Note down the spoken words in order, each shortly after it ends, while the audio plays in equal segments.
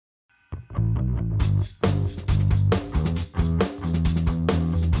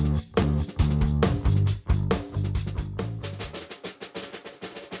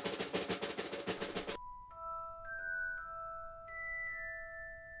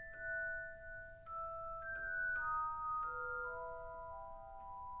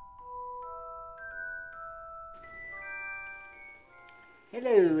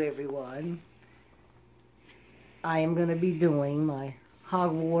Hello everyone. I am going to be doing my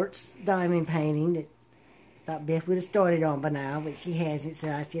Hogwarts diamond painting that I thought Beth would have started on by now, but she hasn't, so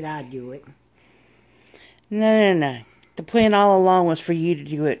I said I'd do it. No. The plan all along was for you to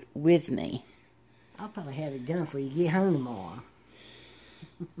do it with me. I'll probably have it done before you get home tomorrow.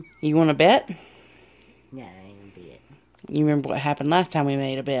 You want to bet? Nah, I ain't gonna bet. You remember what happened last time we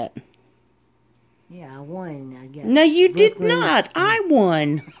made a bet? Yeah, I won. I got No, you did Brooklyn's- not. I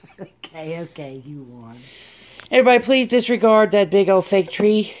won. Okay, you won. Everybody, please disregard that big old fake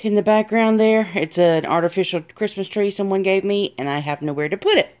tree in the background there. It's an artificial Christmas tree someone gave me, and I have nowhere to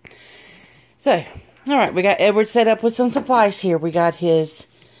put it. So, all right, we got Edward set up with some supplies here. We got his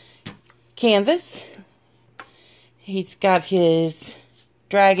canvas. He's got his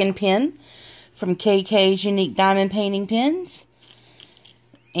dragon pen from KK's Unique Diamond Painting Pens.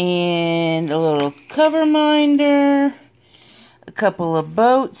 And a little cover minder. A couple of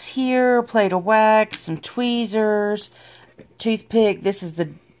boats here, a plate of wax, some tweezers, toothpick. This is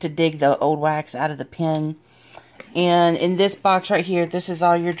to dig the old wax out of the pen. And in this box right here, this is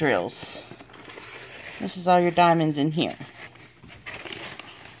all your drills. This is all your diamonds in here.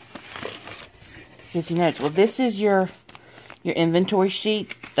 See if you notice. Well, this is your inventory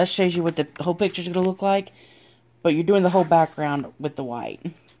sheet. That shows you what the whole picture is going to look like. But you're doing the whole background with the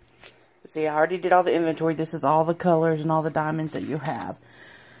white. See, I already did all the inventory. This is all the colors and all the diamonds that you have.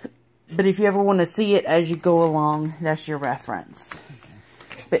 But if you ever want to see it as you go along, that's your reference.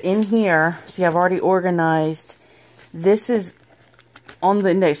 Okay. But in here, see, I've already organized. This is on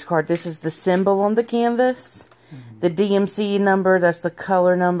the index card. This is the symbol on the canvas. The DMC number, that's the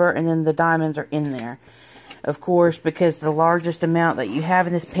color number, and then the diamonds are in there. Of course, because the largest amount that you have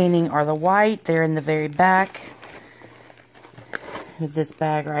in this painting are the white. They're in the very back with this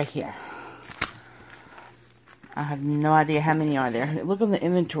bag right here. I have no idea how many are there. Look on the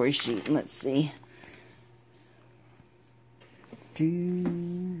inventory sheet and let's see.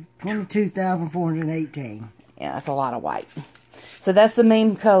 22,418. Yeah, that's a lot of white. So that's the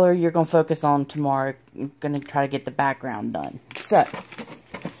main color you're going to focus on tomorrow. I'm going to try to get the background done. So,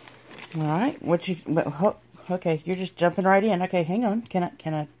 alright, okay, you're just jumping right in. Okay, hang on. Can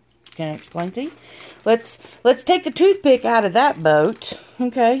I explain to you? Let's take the toothpick out of that boat.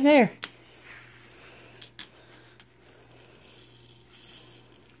 Okay, there.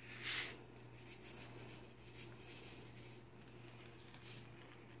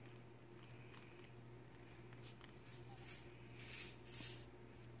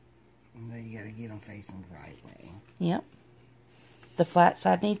 Now you gotta get them facing the right way. Yep. The flat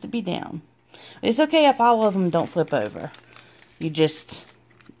side needs to be down. It's okay if all of them don't flip over. You just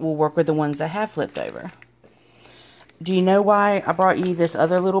will work with the ones that have flipped over. Do you know why I brought you this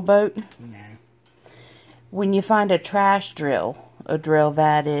other little boat? No. When you find a trash drill, a drill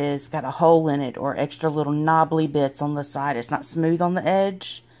that is got a hole in it or extra little knobbly bits on the side, it's not smooth on the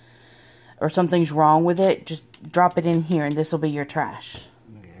edge, or something's wrong with it, just drop it in here and this will be your trash.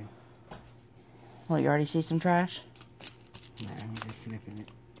 Okay. Well, you already see some trash? No, I'm just flipping it.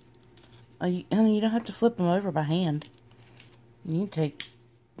 Oh, honey, you don't have to flip them over by hand. You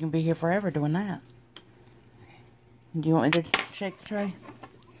can be here forever doing that. Do you want me to shake the tray?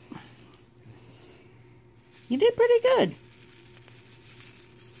 You did pretty good.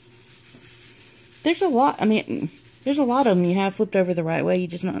 There's a lot, there's a lot of them you have flipped over the right way. You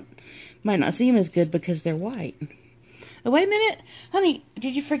just might not see them as good because they're white. Oh, wait a minute. Honey,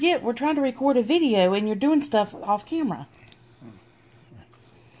 did you forget we're trying to record a video and you're doing stuff off camera?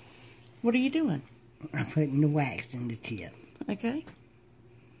 What are you doing? I'm putting the wax in the tip. Okay.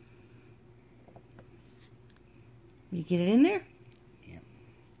 You get it in there? Yep.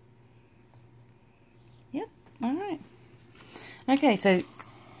 Yep. All right. Okay, so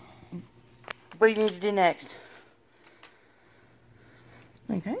what do you need to do next?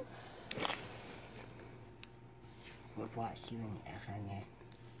 Okay. I've watched you enough, I know.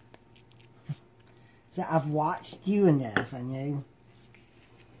 So I've watched you enough, I know.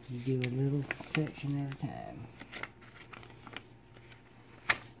 You do a little section at a time.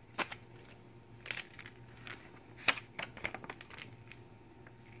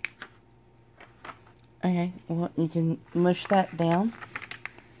 Okay, well, you can mush that down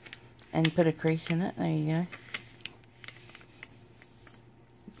and put a crease in it. There you go.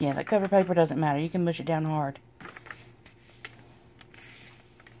 Yeah, that cover paper doesn't matter. You can mush it down hard.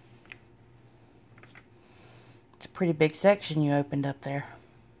 It's a pretty big section you opened up there.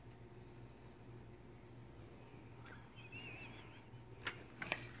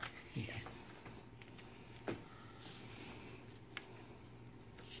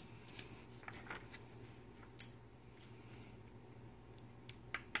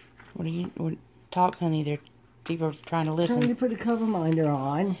 Talk, honey. People are trying to listen. Trying to put a cover minder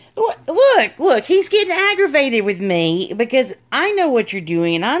on. Look, he's getting aggravated with me because I know what you're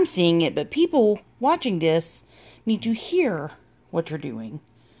doing and I'm seeing it, but people watching this need to hear what you're doing.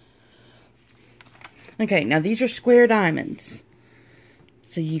 Okay, now these are square diamonds.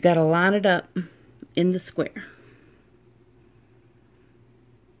 So you got to line it up in the square.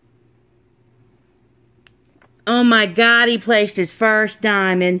 Oh my God, he placed his first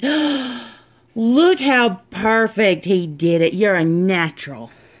diamond. Look how perfect he did it. You're a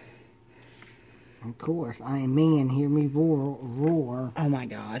natural. Of course, I am man. Hear me roar. Oh my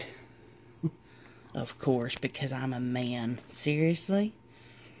God. Of course, because I'm a man. Seriously?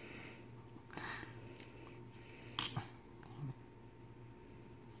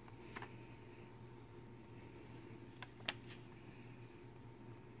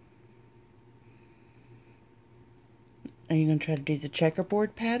 Are you going to try to do the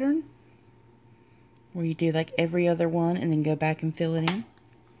checkerboard pattern? Where you do like every other one and then go back and fill it in?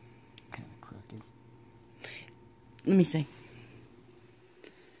 Kind of crooked. Let me see.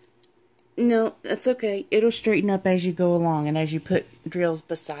 No, that's okay. It'll straighten up as you go along, and as you put drills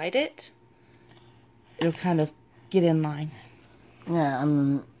beside it, it'll kind of get in line. Yeah,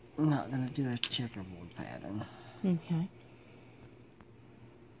 I'm not going to do a checkerboard pattern. Okay.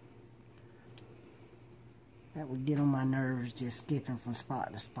 That would get on my nerves, just skipping from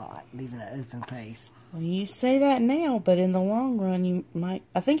spot to spot, leaving an open place. Well, you say that now, but in the long run, you might.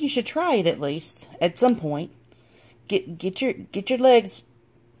 I think you should try it at least at some point. Get your legs,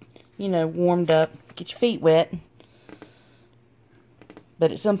 warmed up. Get your feet wet.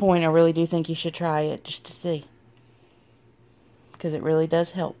 But at some point, I really do think you should try it just to see, because it really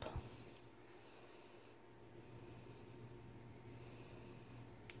does help.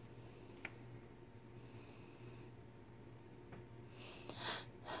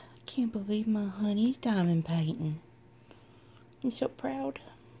 Can't believe my honey's diamond painting. I'm so proud.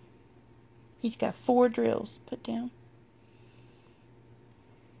 He's got 4 drills put down.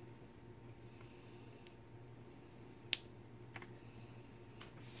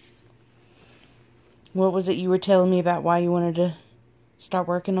 What was it you were telling me about why you wanted to start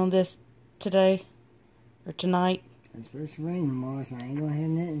working on this today or tonight? It's supposed to rain tomorrow, so I ain't gonna have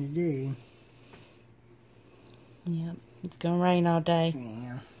nothing to do. Yep, it's gonna rain all day.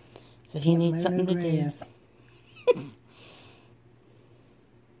 Yeah. So he needs something to do.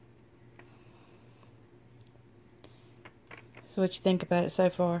 So what you think about it so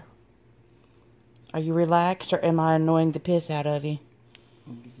far? Are you relaxed, or am I annoying the piss out of you?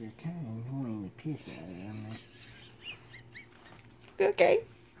 You're kind of annoying the piss out of me. Okay.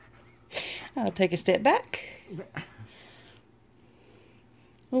 I'll take a step back.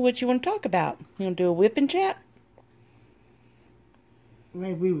 Well, what you want to talk about? You want to do a whipping chat?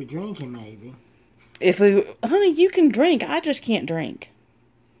 Maybe we were drinking, maybe. Honey, you can drink. I just can't drink.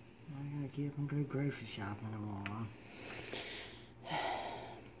 I gotta get up and go grocery shopping tomorrow.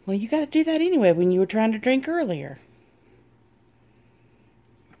 Well, you got to do that anyway when you were trying to drink earlier.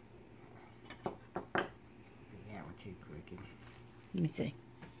 Yeah, we're too crooked. Let me see.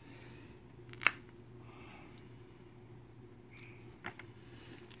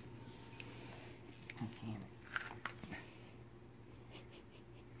 Oh, damn it.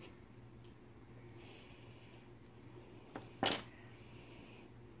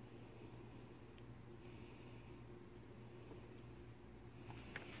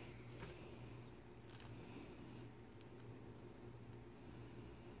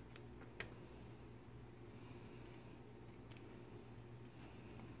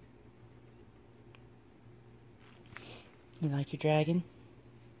 You like your dragon?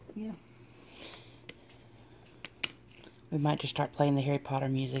 Yeah. We might just start playing the Harry Potter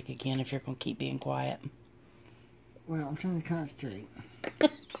music again if you're going to keep being quiet. Well, I'm trying to concentrate.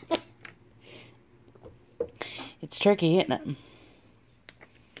 It's tricky, isn't it?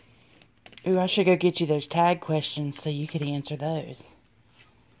 Ooh, I should go get you those tag questions so you could answer those.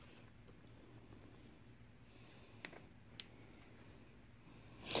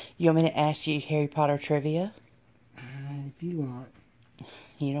 You want me to ask you Harry Potter trivia? If you want.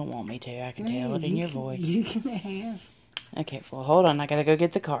 You don't want me to. I can tell it in your voice. You can ask. Okay, well, hold on. I gotta go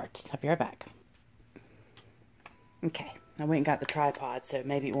get the cards. I'll be right back. Okay, I went and got the tripod, so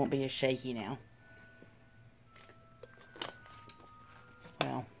maybe it won't be as shaky now.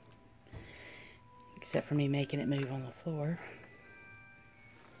 Well, except for me making it move on the floor.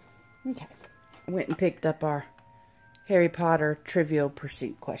 Okay, I went and picked up our Harry Potter Trivial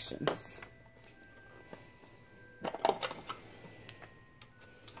Pursuit questions.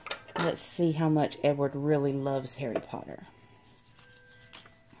 Let's see how much Edward really loves Harry Potter.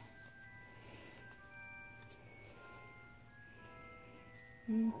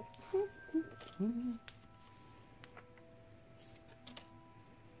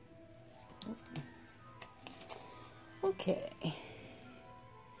 Okay.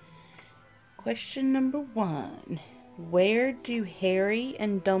 Question number 1. Where do Harry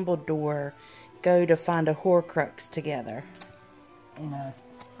and Dumbledore go to find a Horcrux together?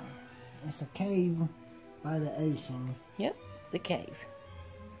 It's a cave by the ocean. Yep, the cave.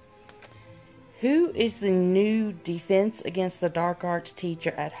 Who is the new Defense Against the Dark Arts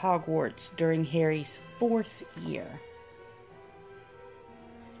teacher at Hogwarts during Harry's 4th year?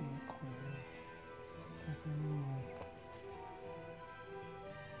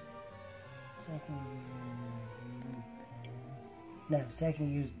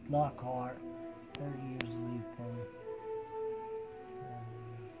 Second year's Lockhart. Third year's Lupin.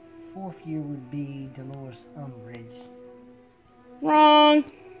 Fourth year would be Dolores Umbridge. Wrong.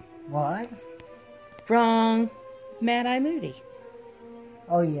 What? Wrong. Mad-Eye Moody.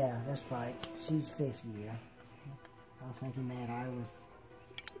 Oh yeah, that's right. She's 5th year. I was thinking Mad-Eye was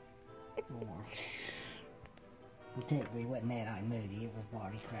 4. Well, technically it wasn't Mad-Eye Moody, it was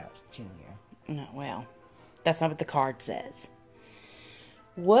Barty Crouch Jr. No, well, that's not what the card says.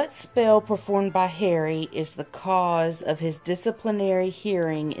 What spell performed by Harry is the cause of his disciplinary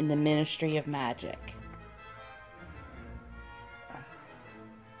hearing in the Ministry of Magic?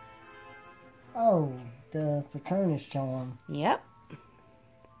 Oh, the Patronus charm. Yep.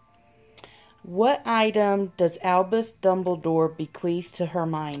 What item does Albus Dumbledore bequeath to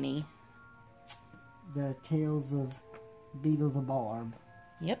Hermione? The Tales of Beetle the Barb.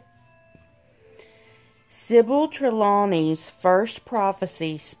 Yep. Sybil Trelawney's first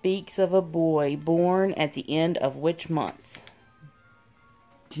prophecy speaks of a boy born at the end of which month?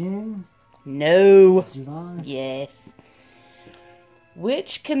 June? No. July? Yes.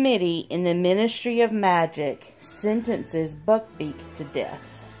 Which committee in the Ministry of Magic sentences Buckbeak to death?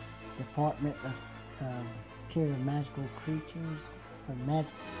 Department of Care of Magical Creatures? Or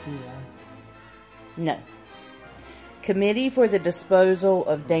Magic Care? No. Committee for the Disposal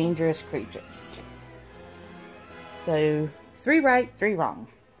of Dangerous Creatures. So, 3 right, 3 wrong.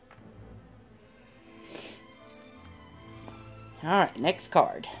 Alright, next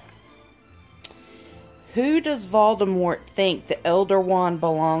card. Who does Voldemort think the Elder Wand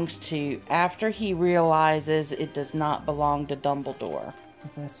belongs to after he realizes it does not belong to Dumbledore?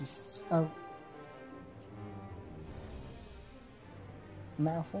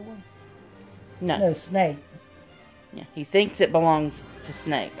 Malfoy? No. Snape. Yeah, he thinks it belongs to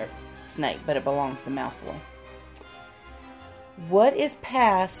Snape, but it belongs to Malfoy. What is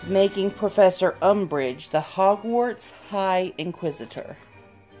past making Professor Umbridge the Hogwarts High Inquisitor?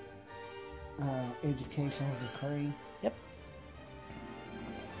 Educational decree. Yep.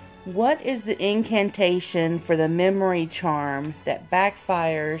 What is the incantation for the memory charm that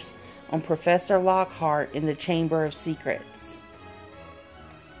backfires on Professor Lockhart in the Chamber of Secrets?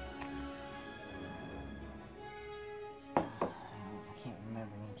 I can't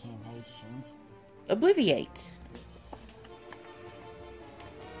remember incantations. Obliviate.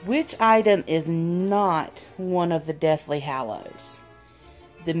 Which item is not one of the Deathly Hallows?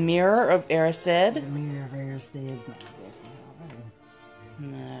 The Mirror of Erised. The Mirror of Erised is not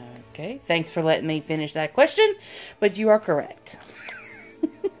definitely. Okay, thanks for letting me finish that question, but you are correct.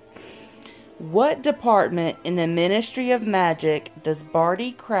 What department in the Ministry of Magic does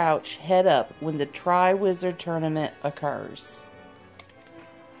Barty Crouch head up when the Triwizard Tournament occurs?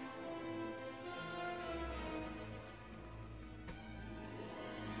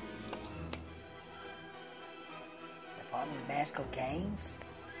 Department of Magical Games?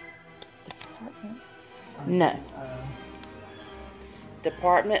 No.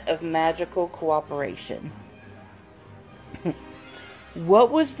 Department of Magical Cooperation.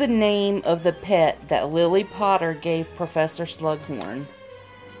 What was the name of the pet that Lily Potter gave Professor Slughorn?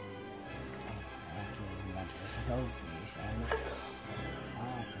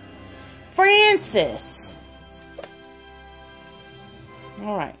 Francis!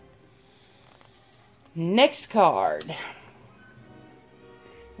 Alright. Next card.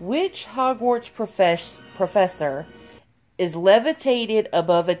 Which Hogwarts professor is levitated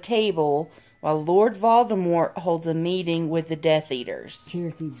above a table while Lord Voldemort holds a meeting with the Death Eaters?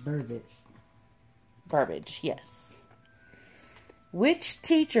 Charity Burbage. Burbage, yes. Which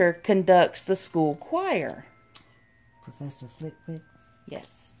teacher conducts the school choir? Professor Flitwick.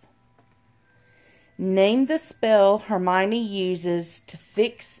 Yes. Name the spell Hermione uses to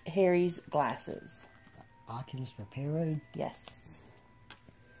fix Harry's glasses. Oculus Reparo. Yes.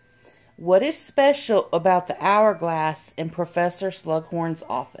 What is special about the hourglass in Professor Slughorn's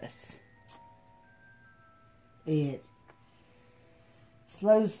office? It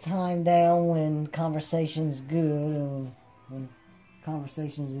slows time down when conversation's good, and when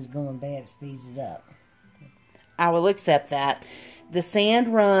conversations is going bad, it speeds it up. I will accept that. The sand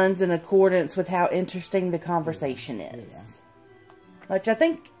runs in accordance with how interesting the conversation is. Yeah. Which I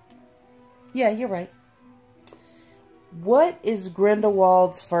think, yeah, you're right. What is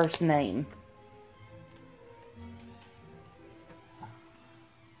Grindelwald's first name?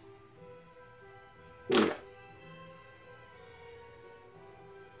 I can't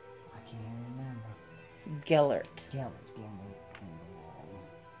remember. Gellert. Gellert.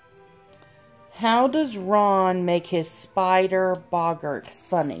 How does Ron make his spider boggart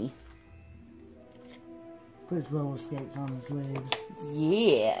funny? Puts roller skates on his legs.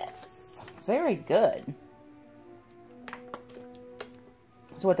 Yes. Very good.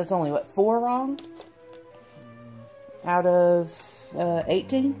 So what, that's only, what, 4 wrong? Out of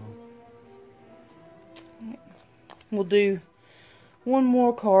 18? We'll do one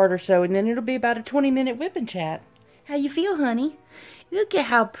more card or so, and then it'll be about a 20-minute whipping chat. How you feel, honey? Look at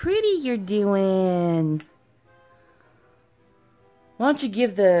how pretty you're doing. Why don't you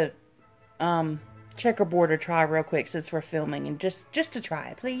give the checkerboard a try real quick since we're filming, and just to try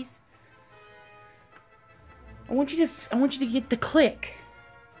it, please. I want you to get the click.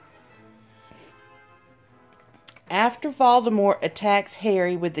 After Voldemort attacks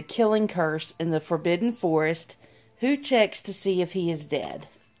Harry with the killing curse in the Forbidden Forest, who checks to see if he is dead?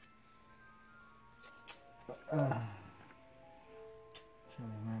 Remember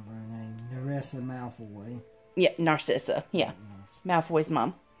her name. Narissa Malfoy. Yeah, Narcissa. Yeah. Malfoy's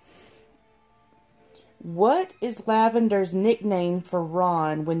mom. What is Lavender's nickname for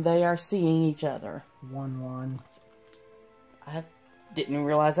Ron when they are seeing each other? 1-1. I didn't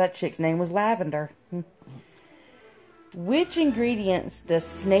realize that chick's name was Lavender. Which ingredients does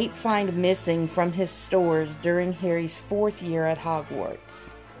Snape find missing from his stores during Harry's 4th year at Hogwarts?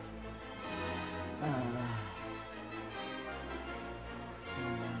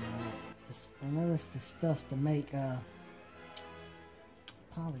 I noticed the stuff to make Polyjuice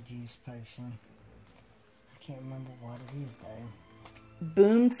potion. I can't remember what it is though.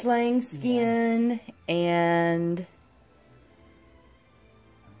 Boomslang skin and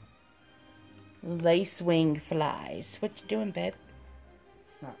lacewing flies. What you doing, babe?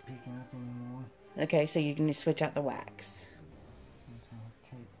 Not picking up anymore. Okay, so you can switch out the wax.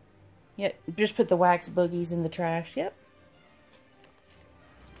 Okay. Yep, just put the wax boogies in the trash. Yep.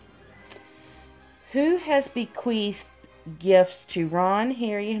 Who has bequeathed gifts to Ron,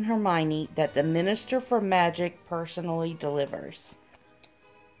 Harry, and Hermione that the Minister for Magic personally delivers?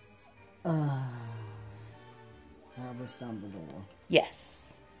 Albus Dumbledore. Yes.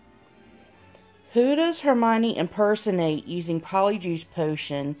 Who does Hermione impersonate using Polyjuice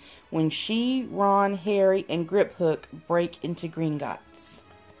Potion when she, Ron, Harry, and Griphook break into Gringotts?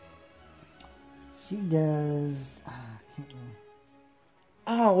 She does...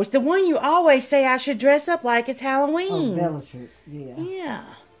 Oh, it's the one you always say I should dress up like it's Halloween. Oh, Bellatrix, yeah. Yeah.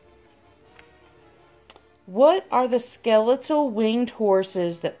 What are the skeletal winged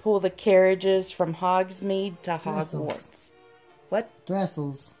horses that pull the carriages from Hogsmeade to Hogwarts? What?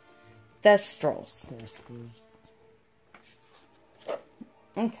 Dressels. Thestrals.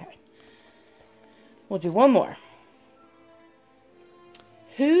 Okay. We'll do one more.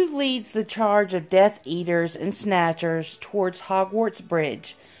 Who leads the charge of Death Eaters and Snatchers towards Hogwarts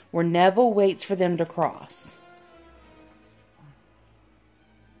Bridge, where Neville waits for them to cross?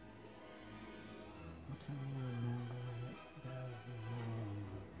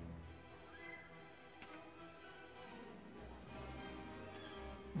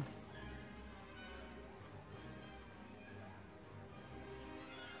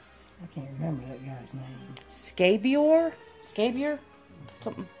 I can't remember that guy's name. Scabior? Scabior?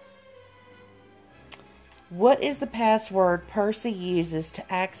 Something. What is the password Percy uses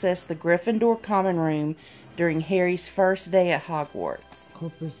to access the Gryffindor common room during Harry's first day at Hogwarts?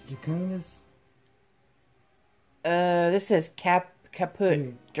 Corpus Draconis? This says Caput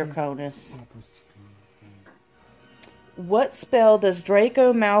Draconis. What spell does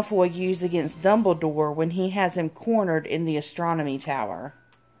Draco Malfoy use against Dumbledore when he has him cornered in the astronomy tower?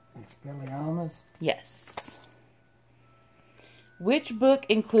 Expelliarmus? Yes. Which book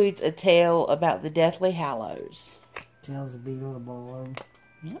includes a tale about the Deathly Hallows? Tales of Beedle the Bard.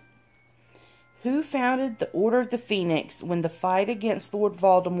 Yep. Who founded the Order of the Phoenix when the fight against Lord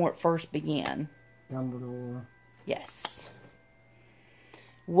Voldemort first began? Dumbledore. Yes.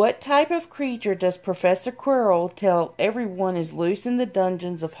 What type of creature does Professor Quirrell tell everyone is loose in the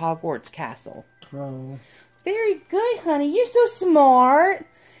dungeons of Hogwarts Castle? Troll. Very good, honey. You're so smart.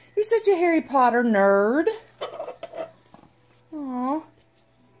 You're such a Harry Potter nerd. Aw.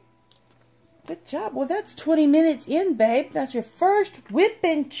 Good job. Well, that's 20 minutes in, babe. That's your first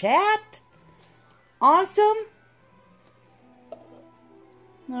whipping chat. Awesome.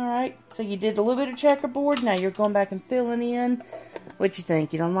 Alright, so you did a little bit of checkerboard. Now you're going back and filling in. What you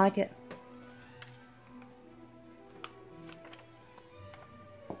think? You don't like it?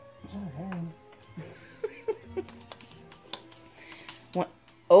 What?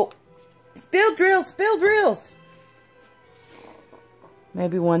 Oh. Spill drills! Spill drills!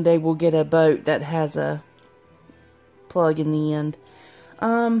 Maybe one day we'll get a boat that has a plug in the end.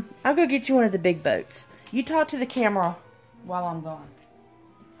 I'll go get you one of the big boats. You talk to the camera while I'm gone.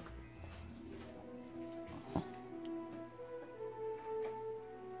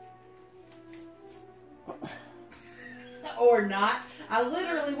 Or not. I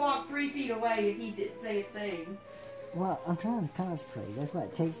literally walked 3 feet away and he didn't say a thing. Well, I'm trying to concentrate. That's why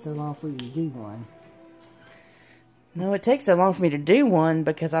it takes so long for you to do one. No, it takes so long for me to do one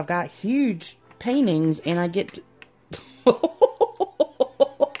because I've got huge paintings and I get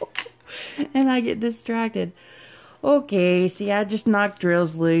and I get distracted. Okay, see, I just knocked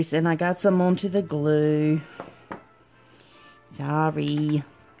drills loose and I got some onto the glue. Sorry.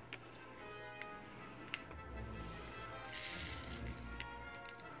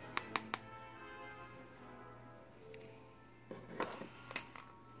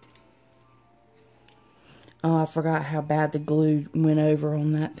 Oh, I forgot how bad the glue went over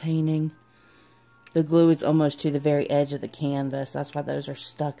on that painting. The glue is almost to the very edge of the canvas. That's why those are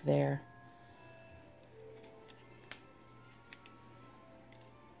stuck there.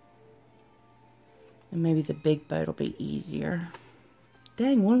 And maybe the big boat will be easier.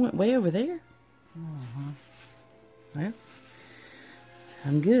 Dang, one went way over there. Well,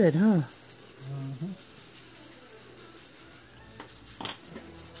 I'm good, huh?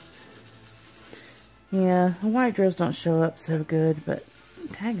 Yeah, the white drills don't show up so good, but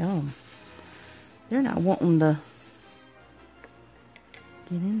tag on. They're not wanting to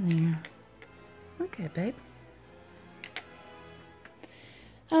get in there. Okay, babe.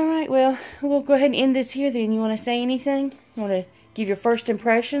 Alright, well, we'll go ahead and end this here then. You want to say anything? You want to give your first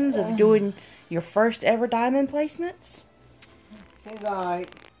impressions of doing your first ever diamond placements? Seems alright.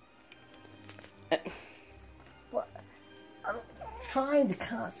 Well, I'm trying to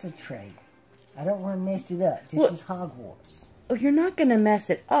concentrate. I don't want to mess it up. This is Hogwarts. Oh, you're not going to mess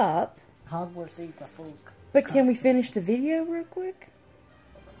it up. Hogwarts is the full. But can we finish the video real quick?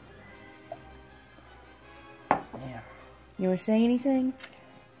 Yeah. You want to say anything?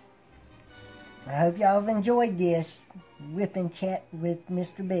 I hope y'all have enjoyed this whipping chat with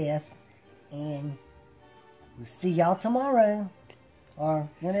Mr. Beth. And we'll see y'all tomorrow. Or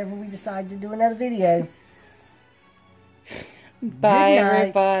whenever we decide to do another video. Bye,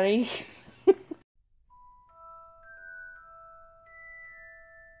 everybody.